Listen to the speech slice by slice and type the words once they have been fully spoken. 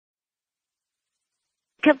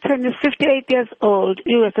Captain is 58 years old.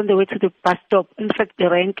 He was on the way to the bus stop, in fact the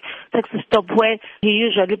rank taxi stop where he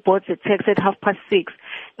usually boards a taxi at 6:30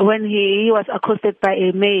 when he was accosted by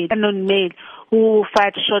a unknown male who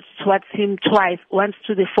fired shots towards him twice, once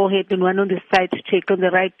to the forehead and one on the side cheek, on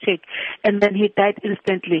the right cheek, and then he died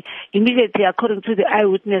instantly. Immediately, according to the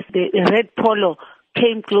eyewitness, the red Polo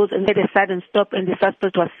came close and made a sudden stop, and the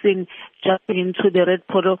suspect was seen jumping into the red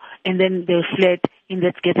Polo, and then they fled in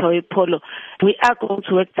that getaway Polo. We are going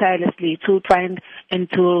to work tirelessly to find and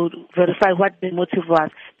to verify what the motive was.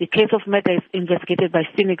 The case of murder is investigated by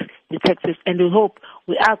Phoenix detectives, and we hope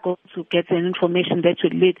we are going to get an information that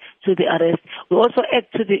will lead to the arrest. We also add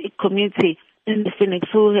to the community in the Phoenix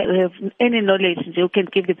who have any knowledge, who can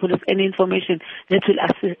give the police any information that will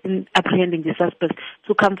assist in apprehending the suspects,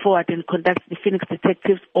 to come forward and contact the Phoenix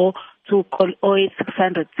detectives or to call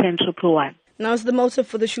 0800 10 111. Now, is the motive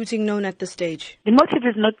for the shooting known at this stage? The motive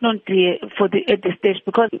is not known at this stage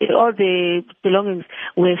because all the belongings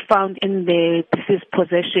were found in the deceased's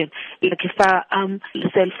possession, like a firearm,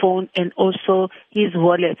 cell phone, and also his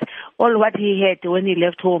wallet. All what he had when he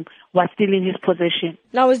left home was still in his possession.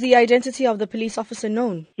 Now, is the identity of the police officer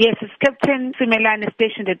known? Yes, it's Captain Simelane,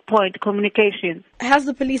 stationed at Point Communications. Has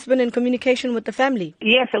the police been in communication with the family?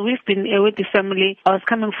 Yes, we've been with the family. I was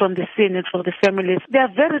coming from the scene and from the families. They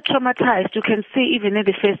are very traumatized. You can see even in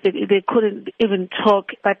the face that they couldn't even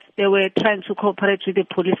talk, but they were trying to cooperate with the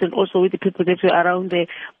police and also with the people that were around there.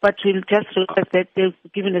 But we'll just request that they're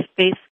given a space